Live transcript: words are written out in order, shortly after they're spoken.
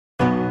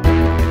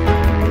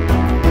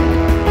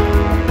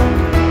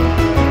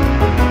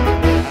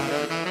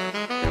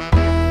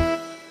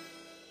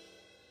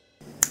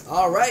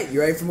Alright,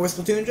 you ready for more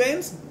Splatoon,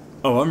 James?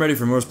 Oh, I'm ready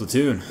for more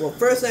Splatoon. Well,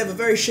 first I have a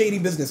very shady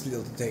business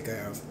deal to take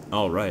care of.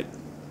 Alright.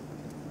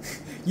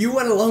 You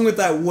went along with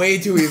that way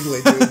too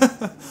easily, dude.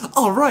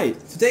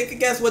 Alright. So take a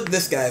guess what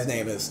this guy's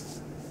name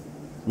is.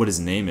 What his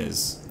name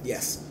is?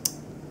 Yes.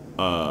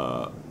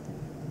 Puffy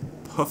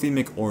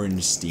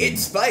McOrangestein.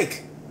 It's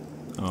Spike.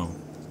 Oh.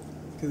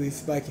 Because he's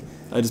spiky.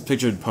 I just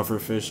pictured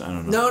pufferfish. I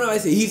don't know. No, I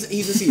see.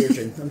 He's a sea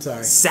urchin. I'm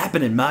sorry.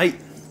 Sapping it, mate.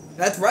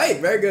 That's right.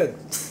 Very good.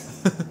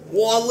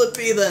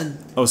 Wallopy then.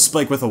 Oh,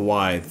 Spike with a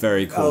Y.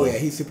 Very cool. Oh yeah,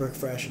 he's super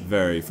fresh.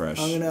 Very fresh.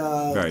 I'm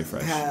gonna very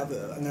fresh. I'm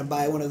gonna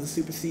buy one of the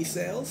Super C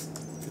sales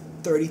for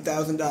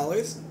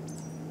 $30,000.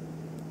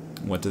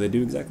 What do they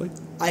do exactly?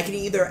 I can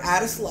either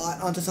add a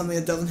slot onto something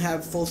that doesn't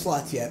have full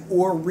slots yet,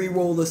 or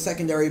re-roll the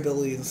secondary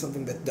ability to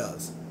something that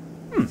does.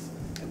 And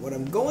what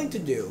I'm going to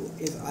do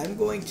is I'm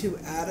going to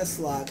add a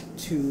slot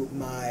to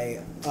my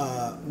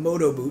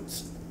Moto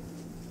boots.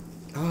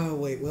 Oh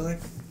wait, will I?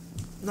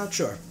 Not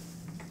sure.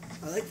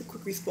 I like the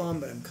quick respawn,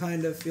 but I'm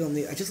kind of feeling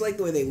I just like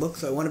the way they look,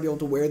 so I want to be able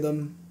to wear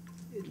them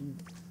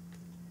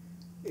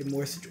in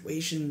more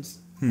situations.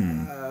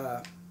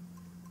 What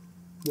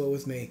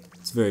was me?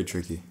 It's very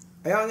tricky.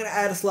 I'm going to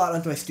add a slot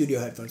onto my studio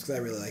headphones, because I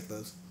really like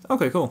those.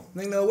 Okay, cool. I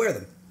think they'll wear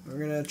them. We're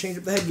going to change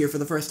up the headgear for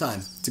the first time.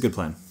 It's a good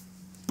plan.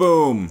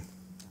 Boom!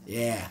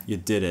 Yeah. You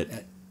did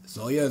it. It's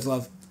all yours,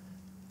 love.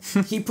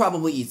 He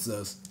probably eats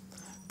those.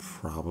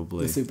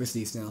 Probably. The Super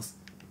Sea snails.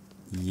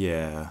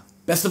 Yeah.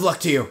 Best of luck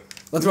to you.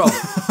 Let's roll.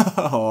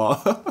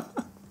 Aww.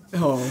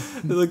 Oh.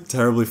 They look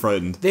terribly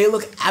frightened. They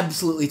look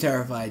absolutely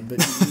terrified,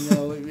 but, you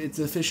know, it's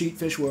a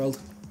fish-eat-fish world.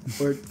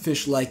 Or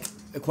fish-like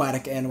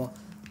aquatic animal.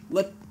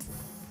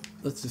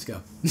 Let's just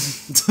go.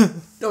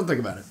 Don't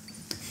think about it.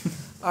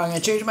 I'm going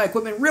to change my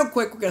equipment real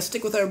quick. We're going to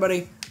stick with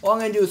everybody. All I'm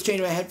going to do is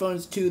change my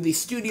headphones to the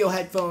studio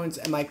headphones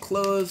and my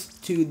clothes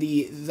to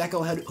the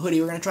Zeko hoodie.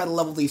 We're going to try to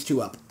level these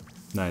two up.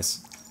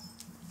 Nice.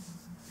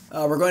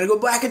 We're going to go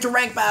back into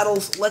rank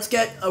battles. Let's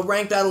get a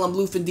rank battle on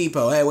Bluefin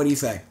Depot. Hey, what do you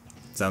say?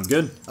 Sounds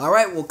good.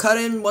 Alright, we'll cut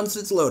in once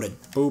it's loaded.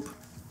 Boop.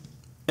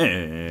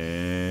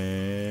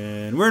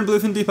 And we're in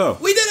Bluefin Depot.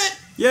 We did it!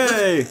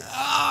 Yay!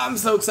 Oh, I'm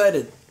so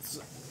excited.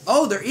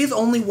 Oh, there is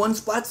only one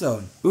splat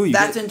zone. Ooh,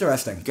 That's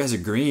interesting. You guys are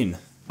green.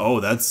 Oh,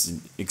 that's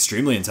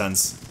extremely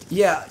intense.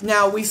 Yeah,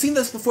 now, we've seen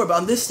this before, but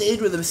on this stage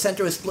where the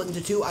center is split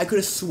into two, I could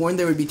have sworn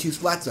there would be two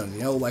splat zones,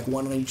 you know, like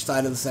one on each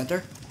side of the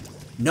center.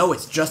 No,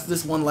 it's just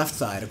this one left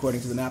side,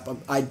 according to the map.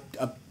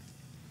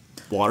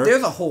 Water?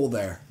 There's a hole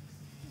there.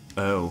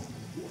 Oh.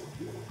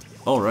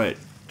 Alright.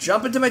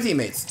 Jump into my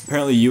teammates.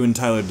 Apparently you and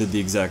Tyler did the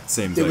exact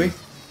same thing. Did we?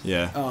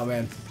 Yeah. Oh,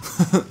 man.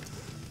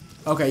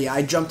 Okay, yeah,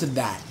 I jumped to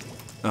that.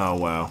 Oh,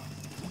 wow.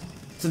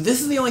 So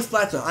this is the only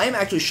splat zone. I am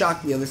actually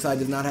shocked the other side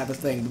does not have a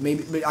thing,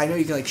 but I know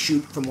you can, like,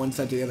 shoot from one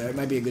side to the other. It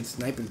might be a good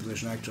sniping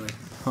position, actually.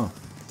 Huh.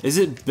 Is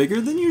it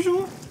bigger than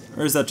usual?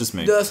 Or is that just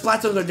me? The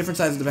splat zones are different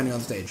sizes depending on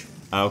the stage.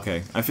 Oh,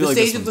 okay. I feel like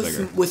this one's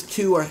bigger. With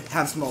two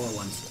have smaller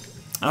ones.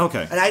 Oh,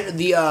 okay.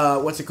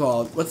 And what's it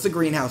called? What's the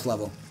greenhouse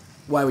level?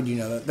 Why would you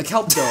know that? The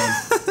kelp dome.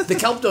 The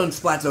kelp dome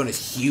splat zone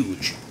is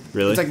huge.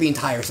 Really? It's like the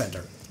entire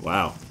center.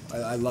 Wow.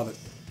 I love it.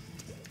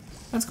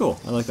 That's cool.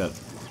 I like that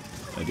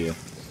idea.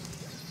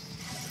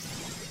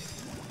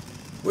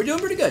 We're doing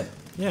pretty good.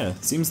 Yeah,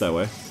 seems that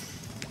way.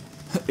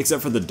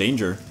 Except for the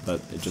danger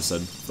that it just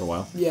said for a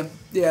while. Yeah.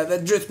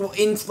 That just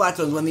in splat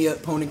zones when the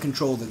opponent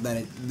controls it,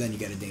 then you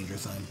get a danger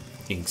sign.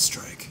 Ink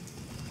strike.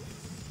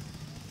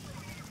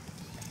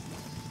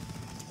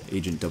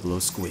 Agent 00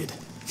 Squid.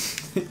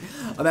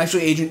 I'm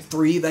actually Agent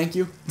 3, thank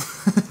you.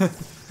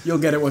 You'll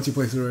get it once you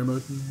play through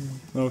remote.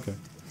 Okay.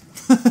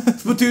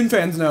 Splatoon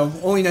fans know.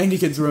 Only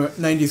 90s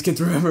kids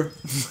remember.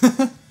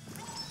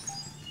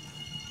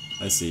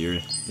 I see, you're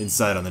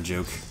inside on the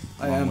joke.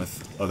 I along am.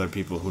 with other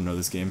people who know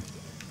this game.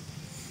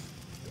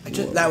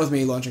 That was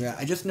me launching that.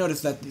 I just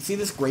noticed that. See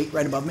this grate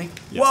right above me?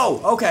 Yes. Whoa!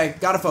 Okay,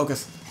 gotta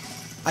focus.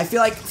 I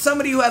feel like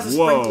somebody who has a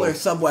sprinkler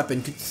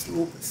sub-weapon could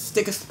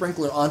stick a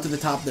sprinkler onto the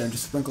top there and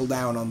just sprinkle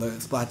down on the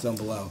splat zone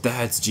below.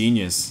 That's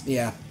genius.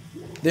 Yeah.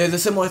 There's a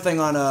similar thing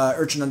on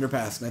Urchin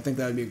Underpass, and I think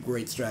that would be a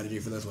great strategy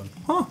for this one.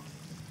 Huh.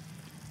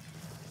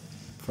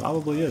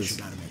 Probably I is. should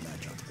not have made that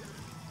jump.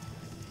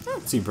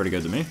 That seemed pretty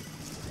good to me.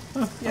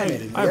 Huh, Yeah, I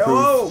made it. I approve.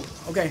 Oh!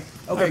 Okay,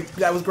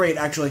 that was great,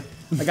 actually.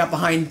 I got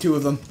behind two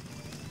of them.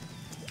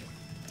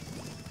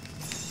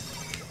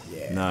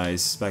 Yeah.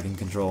 Nice. Back in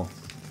control.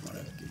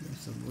 Give me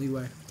some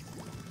leeway.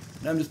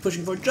 And I'm just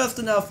pushing for just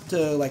enough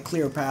to, like,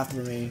 clear a path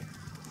for me.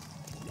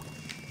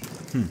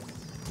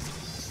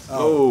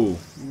 Oh.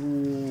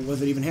 Ooh,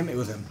 was it even him? It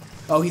was him.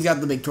 Oh, he's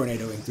got the big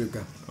tornado in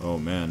Zuka. Oh,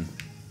 man.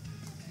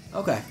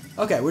 Okay,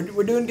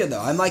 we're doing good,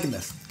 though. I'm liking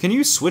this. Can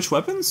you switch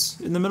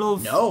weapons in the middle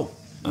of... No.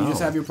 You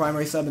just Oh. have your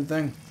primary sub and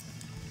thing.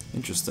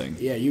 Interesting.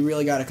 Yeah, you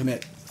really gotta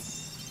commit.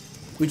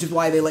 Which is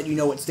why they let you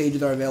know what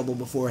stages are available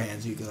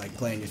beforehand, so you can, like,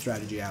 plan your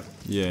strategy out.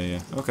 Yeah.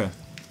 Okay.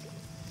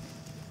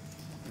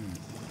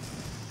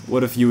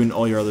 What if you and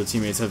all your other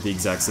teammates have the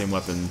exact same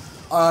weapon?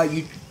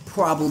 You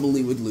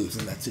probably would lose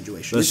in that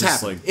situation. That's It's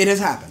just happened. like- It has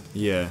happened.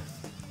 Yeah.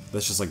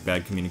 That's just like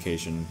bad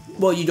communication.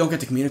 Well, you don't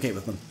get to communicate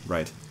with them.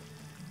 Right.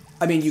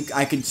 I mean,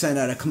 I could send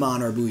out a come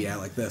on or a booyah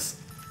like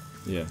this.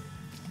 Yeah.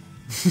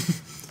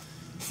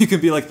 You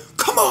could be like,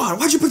 come on,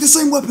 why'd you pick the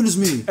same weapon as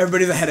me?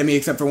 Everybody's ahead of me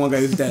except for one guy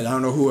who's dead. I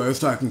don't know who I was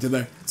talking to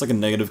there. It's like a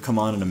negative come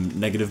on and a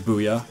negative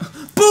booyah.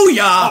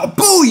 Booyah! Oh,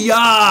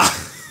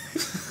 booyah!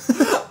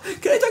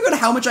 Can I talk about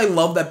how much I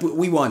love that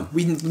we won?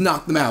 We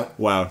knocked them out.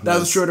 Wow. That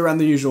was shorter round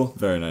than usual.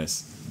 Very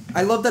nice.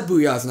 I love that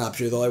booyah as an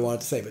option, is all I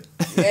wanted to say, but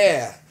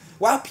yeah.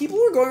 Wow, people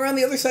were going around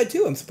the other side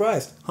too, I'm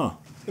surprised. Huh.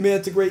 I mean,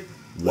 that's a great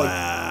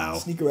wow.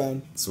 Sneak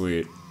around.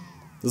 Sweet.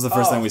 This is the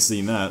first time we've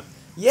seen that.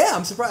 Yeah,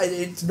 I'm surprised.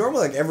 It's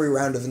normally like every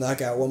round is a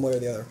knockout, one way or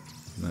the other.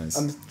 Nice.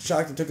 I'm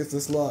shocked it took us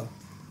this long.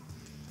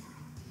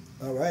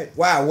 Alright.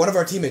 Wow, one of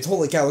our teammates.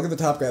 Holy cow, look at the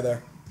top guy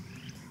there.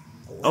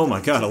 11. Oh my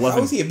god, 11.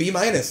 How is he a B-?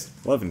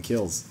 11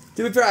 kills.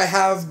 To be fair, I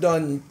have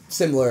done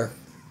similar,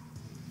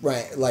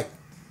 right, like,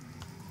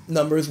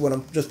 numbers when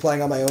I'm just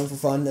playing on my own for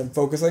fun and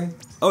focusing.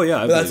 Oh yeah,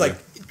 but that's like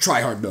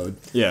try-hard mode.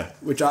 Yeah.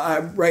 Which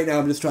right now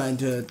I'm just trying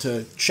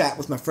to chat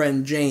with my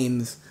friend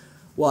James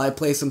while I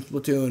play some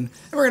Splatoon,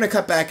 and we're gonna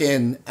cut back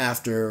in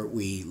after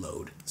we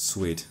load.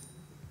 Sweet.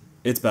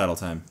 It's battle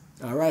time.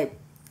 All right.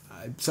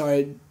 I'm sorry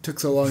it took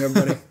so long,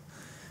 everybody.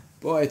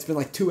 Boy, it's been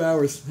like 2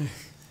 hours.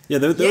 Yeah,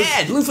 there was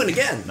Bluefin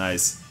again.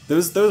 Nice. There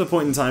was a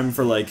point in time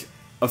for like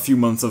a few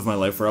months of my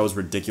life where I was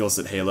ridiculous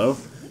at Halo.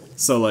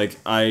 So like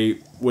I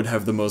would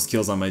have the most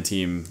kills on my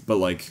team, but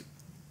like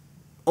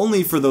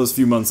only for those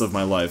few months of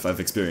my life I've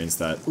experienced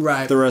that.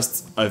 Right. The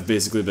rest I've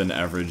basically been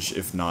average,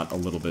 if not a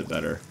little bit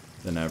better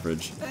than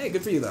average. Hey,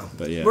 good for you though.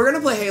 But yeah. We're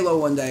gonna play Halo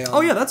one day.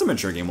 Oh yeah, that's a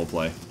mature game we'll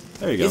play.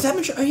 There you go. Is that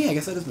mature? Oh yeah, I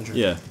guess that is mature.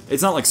 Yeah,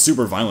 it's not like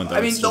super violent though.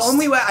 I mean,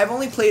 only way I've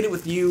only played it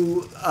with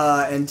you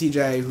and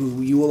TJ,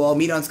 who you will all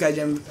meet on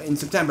SkyJam in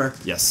September.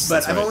 Yes,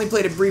 but I've only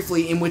played it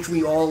briefly, in which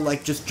we all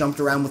like just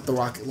jumped around with the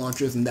rocket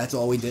launchers, and that's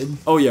all we did.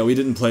 Oh yeah, we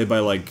didn't play by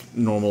like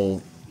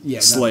normal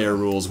Slayer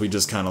rules. We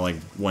just kind of like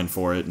went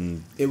for it,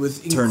 and it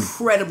was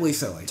incredibly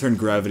silly. Turned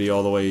gravity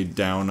all the way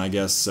down, I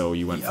guess. So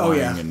you went flying. Oh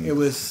yeah, and it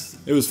was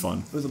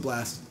fun. It was a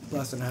blast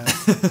and a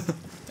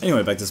half.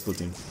 Anyway, back to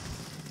Splatoon.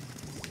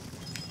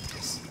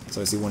 So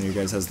I see one of you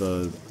guys has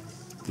the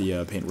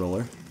paint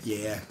roller.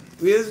 Yeah,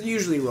 we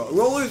usually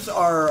rollers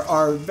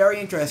are very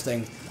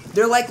interesting.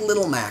 They're like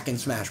Little Mac in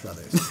Smash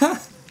Brothers,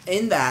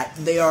 in that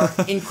they are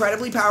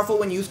incredibly powerful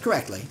when used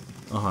correctly.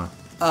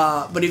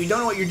 But if you don't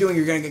know what you're doing,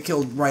 you're gonna get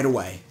killed right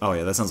away. Oh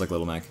yeah, that sounds like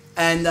Little Mac.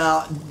 And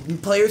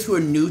players who are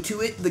new to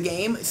the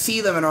game, see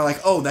them and are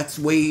like, "Oh, that's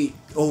way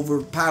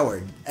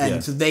overpowered,"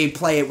 and so they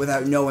play it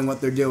without knowing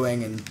what they're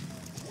doing. And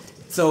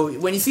so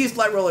when you see a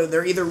Splat Roller,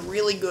 they're either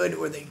really good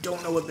or they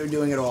don't know what they're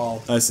doing at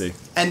all. I see.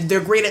 And they're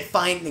great at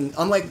finding,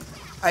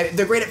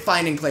 they're great at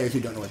finding players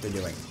who don't know what they're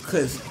doing.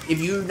 Because if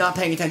you're not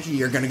paying attention,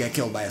 you're gonna get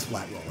killed by a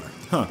Splat Roller.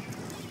 Huh.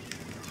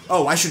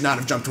 Oh, I should not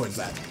have jumped towards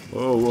that.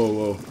 Whoa, whoa,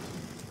 whoa.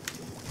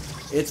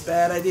 It's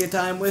bad idea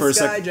time with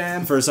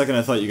SkyJam. For a second,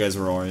 I thought you guys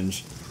were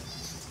orange.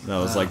 And I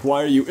was like,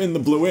 why are you in the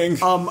blue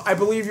ink? I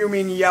believe you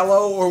mean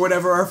yellow or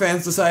whatever our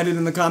fans decided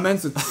in the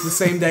comments. It's the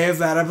same day as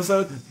that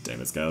episode.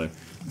 Damn it, Skyler.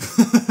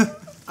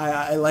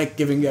 I like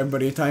giving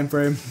everybody a time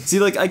frame. See,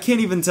 like, I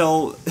can't even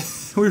tell...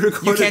 we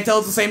recorded... You can't tell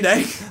it's the same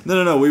day?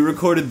 No. We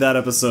recorded that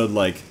episode,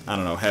 like, I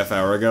don't know, half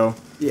hour ago.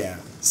 Yeah.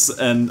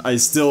 And I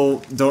still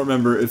don't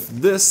remember if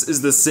this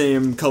is the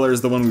same color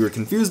as the one we were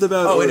confused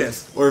about. Oh, it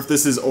is. Or if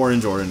this is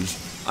orange.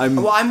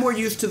 Well, I'm more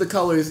used to the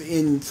colors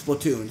in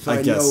Splatoon, so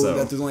I know so.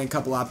 that there's only a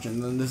couple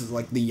options, and this is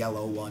like the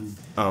yellow one.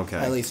 Okay.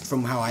 At least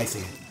from how I see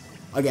it.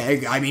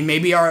 Okay, I mean,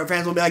 maybe our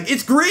fans will be like,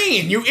 "It's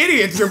green, you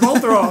idiots! You're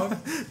both wrong."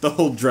 The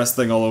whole dress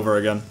thing all over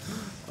again.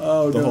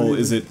 Oh, the whole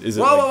is it?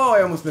 Whoa!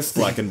 I almost missed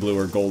black and blue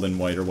or gold and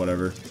white or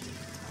whatever.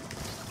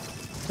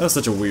 That was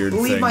such a weird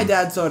thing. I believe my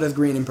dad saw it as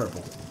green and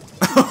purple.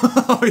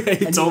 Oh yeah,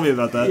 he told me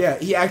about that. Yeah,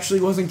 he actually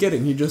wasn't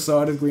kidding. He just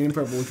saw it as green and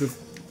purple, which was.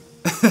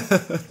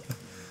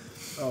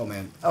 Oh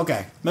man.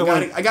 Okay.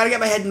 I gotta get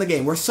my head in the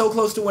game. We're so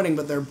close to winning,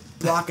 but they're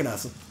blocking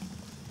us.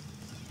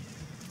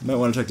 Might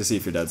want to check to see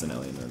if your dad's an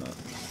alien or not.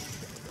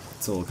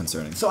 It's a little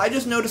concerning. So I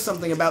just noticed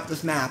something about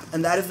this map,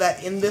 and that is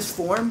that in this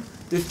form,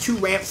 there's 2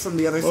 ramps from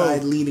the other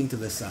side leading to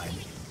this side.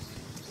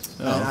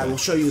 Oh, and okay. I will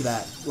show you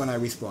that when I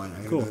respawn.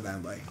 I'm gonna go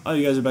that way. Oh,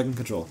 you guys are back in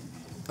control.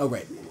 Oh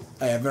great.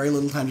 I have very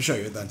little time to show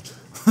you it then.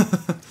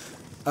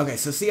 Okay,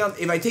 so see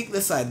if I take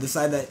this side, the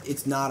side that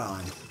it's not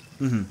on.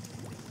 Mm-hmm.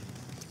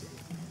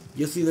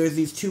 You'll see there's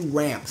these 2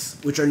 ramps,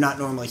 which are not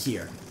normally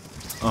here.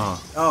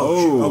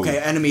 Oh. Okay,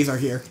 enemies are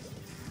here.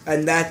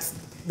 And that's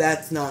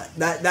not...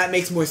 That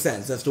makes more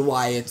sense as to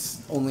why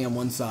it's only on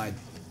one side.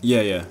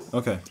 Yeah.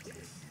 Okay.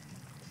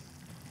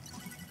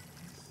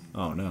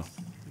 Oh, no.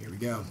 Here we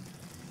go.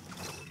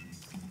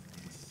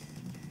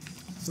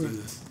 Let's do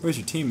this. Where's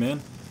your team, man?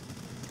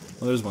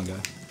 Well, there's one guy.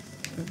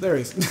 There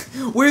he is.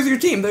 Where's your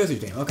team? There's your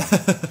team. Okay.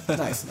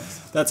 Nice.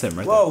 That's him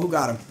right there. there. Whoa, who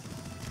got him?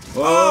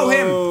 Whoa, oh,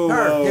 him!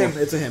 Her! Whoa. Him.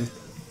 It's a him.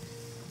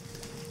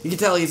 You can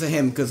tell he's a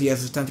him because he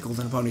has his tentacles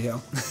in a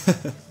ponytail.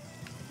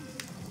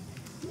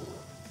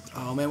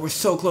 Oh man, we're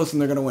so close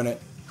and they're gonna win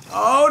it.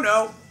 Oh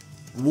no!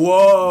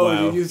 Whoa!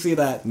 Wow. Did you see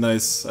that?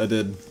 Nice, I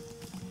did.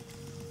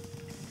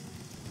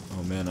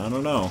 Oh man, I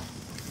don't know.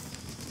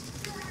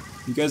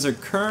 You guys are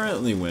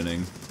currently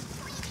winning.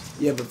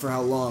 Yeah, but for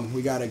how long?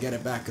 We gotta get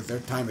it back because their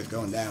time is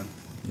going down.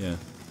 Yeah.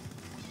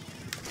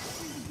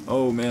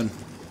 Oh, man.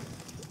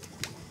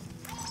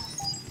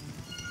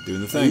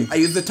 Doing the thing. I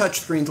used the touch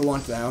screen to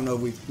launch that. I don't know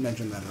if we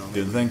mentioned that at all.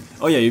 Doing the thing.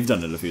 Oh, yeah, you've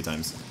done it a few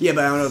times. Yeah,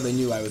 but I don't know if they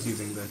knew I was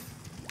using the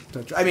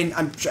touch. I mean,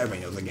 I'm sure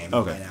everybody knows the game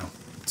by now.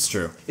 It's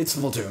true. It's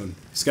Splatoon.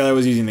 Skyler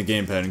was using the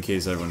gamepad in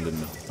case everyone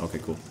didn't know. Okay,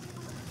 cool.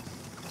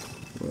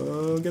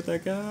 Whoa, get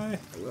that guy.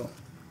 I will.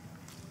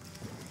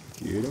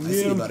 Get him, I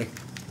see you, him. buddy.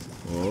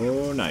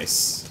 Oh,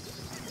 nice.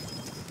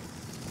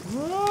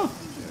 Oh.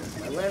 There's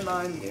my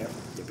landmine. Yep.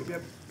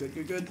 Yep.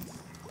 Good.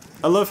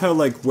 I love how,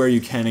 like, where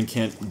you can and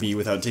can't be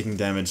without taking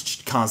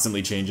damage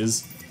constantly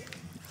changes.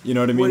 You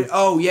know what I mean?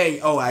 Oh, yeah.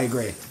 Oh, I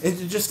agree.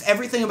 It's just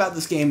everything about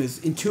this game is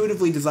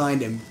intuitively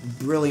designed and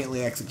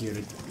brilliantly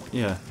executed.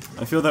 Yeah,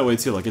 I feel that way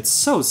too. Like, it's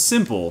so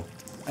simple.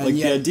 Like,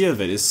 the idea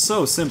of it is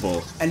so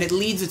simple. And it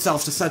leads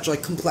itself to such,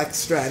 like, complex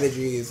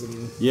strategies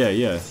and...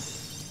 Yeah.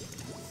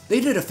 They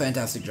did a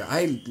fantastic job.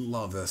 I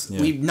love this.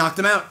 Yeah. We knocked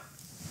them out.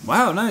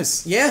 Wow,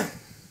 nice. Yeah.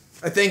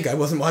 I think. I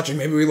wasn't watching.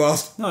 Maybe we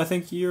lost. No, I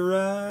think you're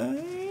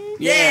right.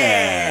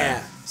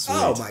 Yeah! Sweet.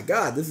 Oh my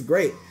god, this is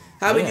great.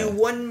 How about we do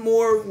one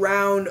more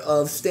round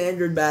of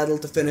standard battle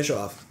to finish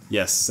off?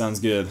 Yes, sounds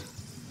good.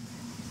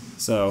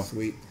 So,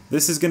 Sweet.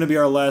 This is going to be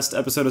our last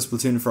episode of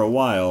Splatoon for a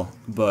while,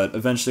 but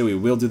eventually we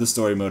will do the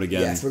story mode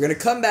again. Yes, we're going to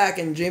come back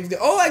and James go,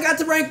 oh, I got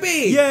to rank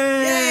B! Yay!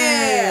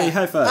 Yeah!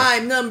 High five.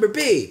 I'm number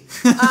B!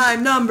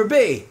 I'm number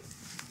B!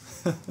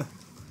 Did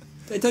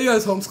I tell you I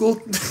was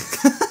homeschooled?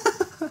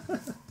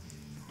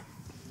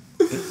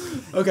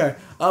 Okay.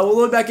 We'll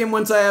load back in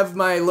once I have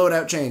my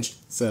loadout changed.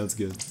 Sounds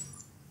good.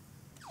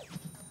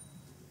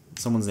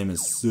 Someone's name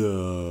is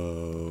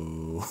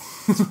So.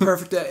 It's a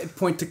perfect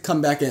point to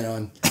come back in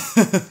on.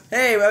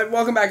 Hey,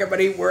 welcome back,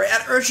 everybody. We're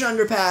at Urchin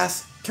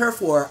Underpass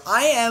Turf War.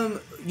 I am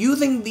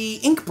using the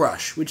ink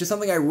brush, which is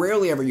something I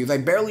rarely ever use. I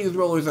barely use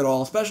rollers at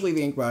all, especially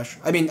the ink brush.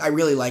 I mean, I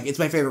really like it. It's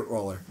my favorite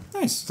roller.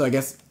 Nice. So I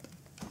guess...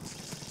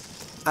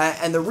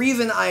 and the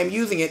reason I am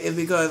using it is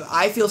because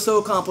I feel so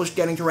accomplished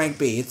getting to rank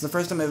B. It's the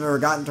first time I've ever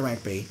gotten to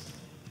rank B.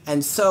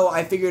 And so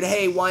I figured,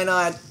 hey, why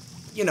not,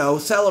 you know,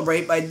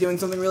 celebrate by doing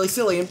something really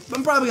silly. And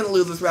I'm probably going to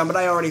lose this round, but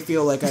I already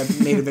feel like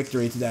I've made a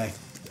victory today.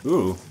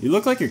 Ooh, you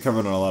look like you're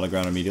covered on a lot of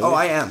ground immediately. Oh,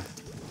 I am.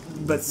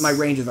 But my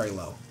range is very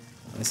low.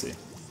 I see.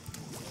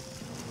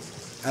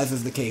 As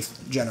is the case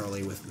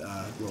generally with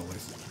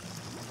rollers.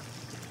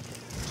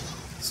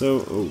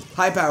 So,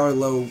 High power,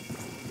 low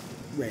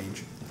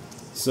range.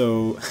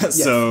 So,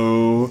 Yes.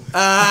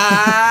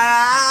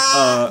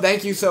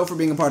 Thank you, for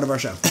being a part of our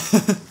show.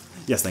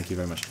 Yes, thank you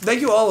very much. Thank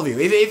you, all of you.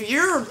 If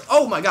you're,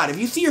 oh my god, if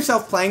you see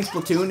yourself playing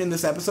Splatoon in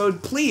this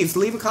episode, please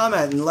leave a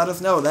comment and let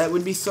us know. That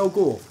would be so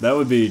cool. That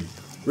would be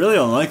really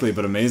unlikely,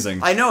 but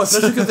amazing. I know,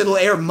 especially because it'll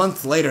air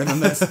months later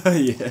than this.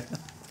 Yeah.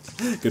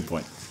 Good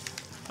point.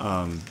 What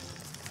I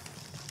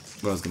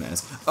was going to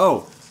ask.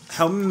 Oh,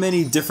 how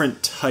many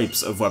different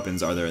types of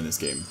weapons are there in this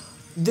game?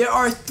 There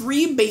are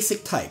 3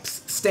 basic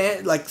types.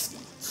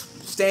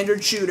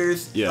 Standard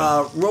shooters,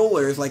 Yeah.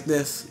 rollers like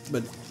this,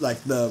 but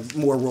like the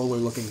more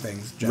roller-looking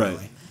things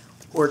generally,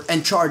 Right.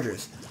 and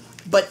chargers.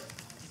 But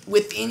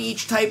within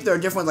each type, there are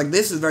different. Like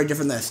this is very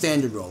different than a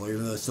standard roller,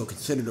 even though it's still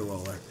considered a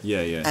roller.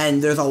 Yeah.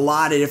 And there's a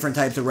lot of different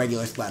types of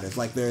regular splatters.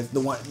 Like there's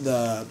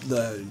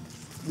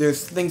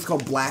there's things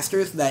called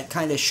blasters that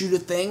kind of shoot a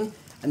thing,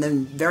 and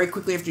then very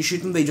quickly after you shoot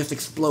them, they just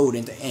explode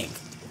into ink.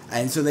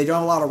 And so they don't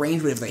have a lot of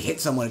range, but if they hit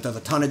someone, it does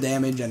a ton of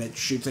damage and it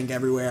shoots ink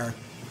everywhere.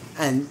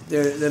 And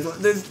there's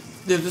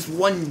this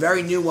one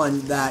very new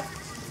one that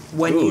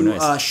when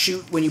nice.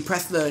 shoot, when you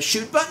press the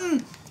shoot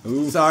button.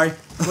 Ooh. Sorry.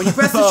 When you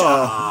press the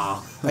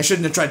I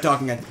shouldn't have tried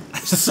talking again.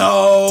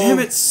 So Damn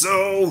it,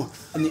 So!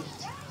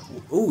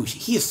 Ooh,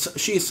 she is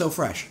so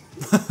fresh.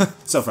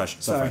 So fresh.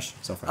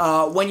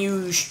 When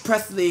you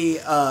press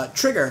the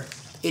trigger,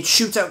 it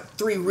shoots out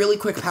 3 really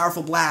quick,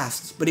 powerful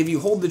blasts. But if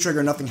you hold the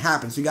trigger, nothing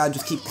happens. So you gotta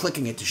just keep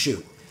clicking it to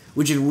shoot,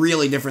 which is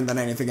really different than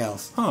anything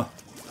else. Huh.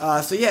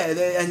 So yeah,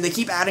 and they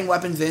keep adding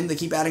weapons in, they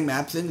keep adding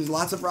maps in. There's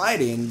lots of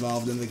variety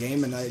involved in the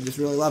game, and I just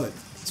really love it.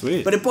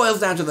 Sweet. But it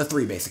boils down to the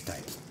 3 basic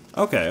types.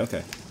 Okay.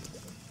 Yeah,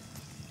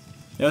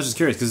 I was just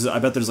curious, because I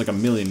bet there's like a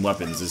million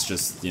weapons. It's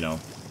just, you know,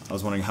 I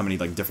was wondering how many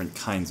like different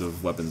kinds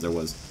of weapons there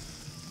was.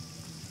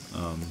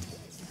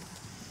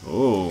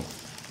 Oh.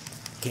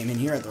 Came in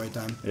here at the right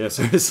time. Yeah,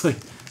 seriously.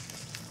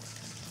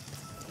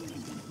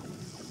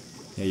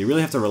 Yeah, you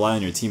really have to rely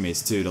on your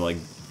teammates too to like,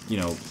 you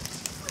know,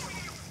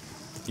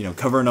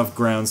 cover enough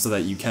ground so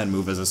that you can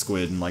move as a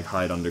squid and like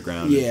hide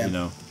underground. Yeah. You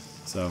know,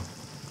 so.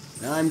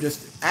 Now I'm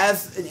just,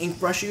 as an ink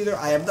brush user,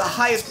 I have the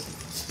highest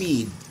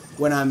speed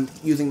when I'm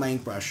using my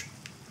ink brush,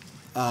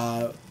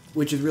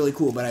 which is really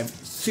cool. But I have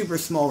super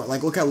small,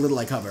 like look how little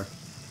I cover.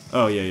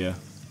 Oh yeah.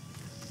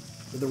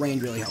 But the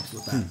range really helps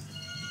with that.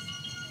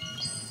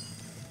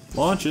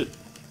 Launch it.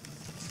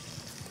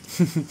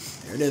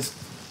 There it is.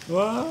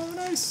 Whoa,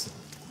 nice.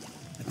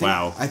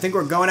 Wow. I think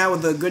we're going out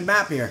with a good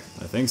map here.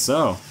 I think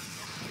so.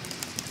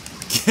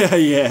 Yeah.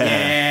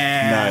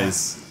 Yeah.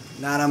 Nice.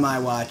 Not on my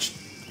watch.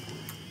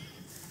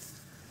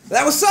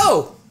 That was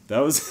so! That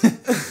was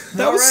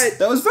Alright.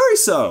 that was very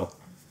so.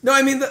 No,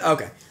 I mean,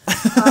 okay.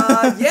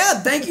 Yeah,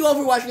 thank you all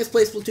for watching us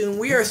play Splatoon.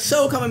 We are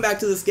so coming back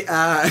to this game.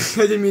 I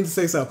didn't mean to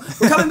say so.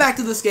 We're coming back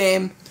to this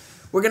game.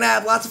 We're going to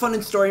have lots of fun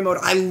in story mode.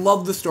 I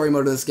love the story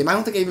mode of this game. I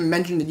don't think I even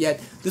mentioned it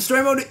yet. The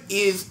story mode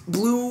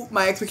blew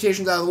my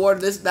expectations out of the water.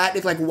 That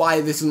is like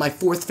why this is my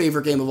 4th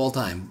favorite game of all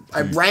time.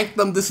 I ranked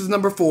them. This is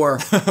number 4.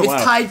 It's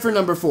Wow. tied for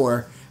number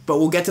 4, but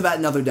we'll get to that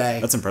another day.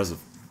 That's impressive.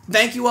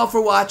 Thank you all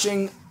for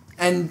watching,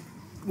 and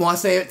want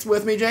to say it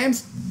with me,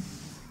 James?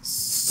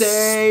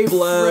 Stay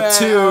fresh.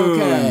 Splatoon.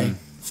 Okay.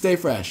 Stay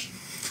fresh.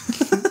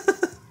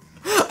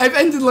 I've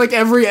ended like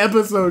every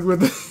episode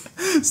with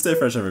Stay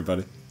fresh,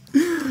 everybody.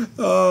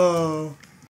 Oh.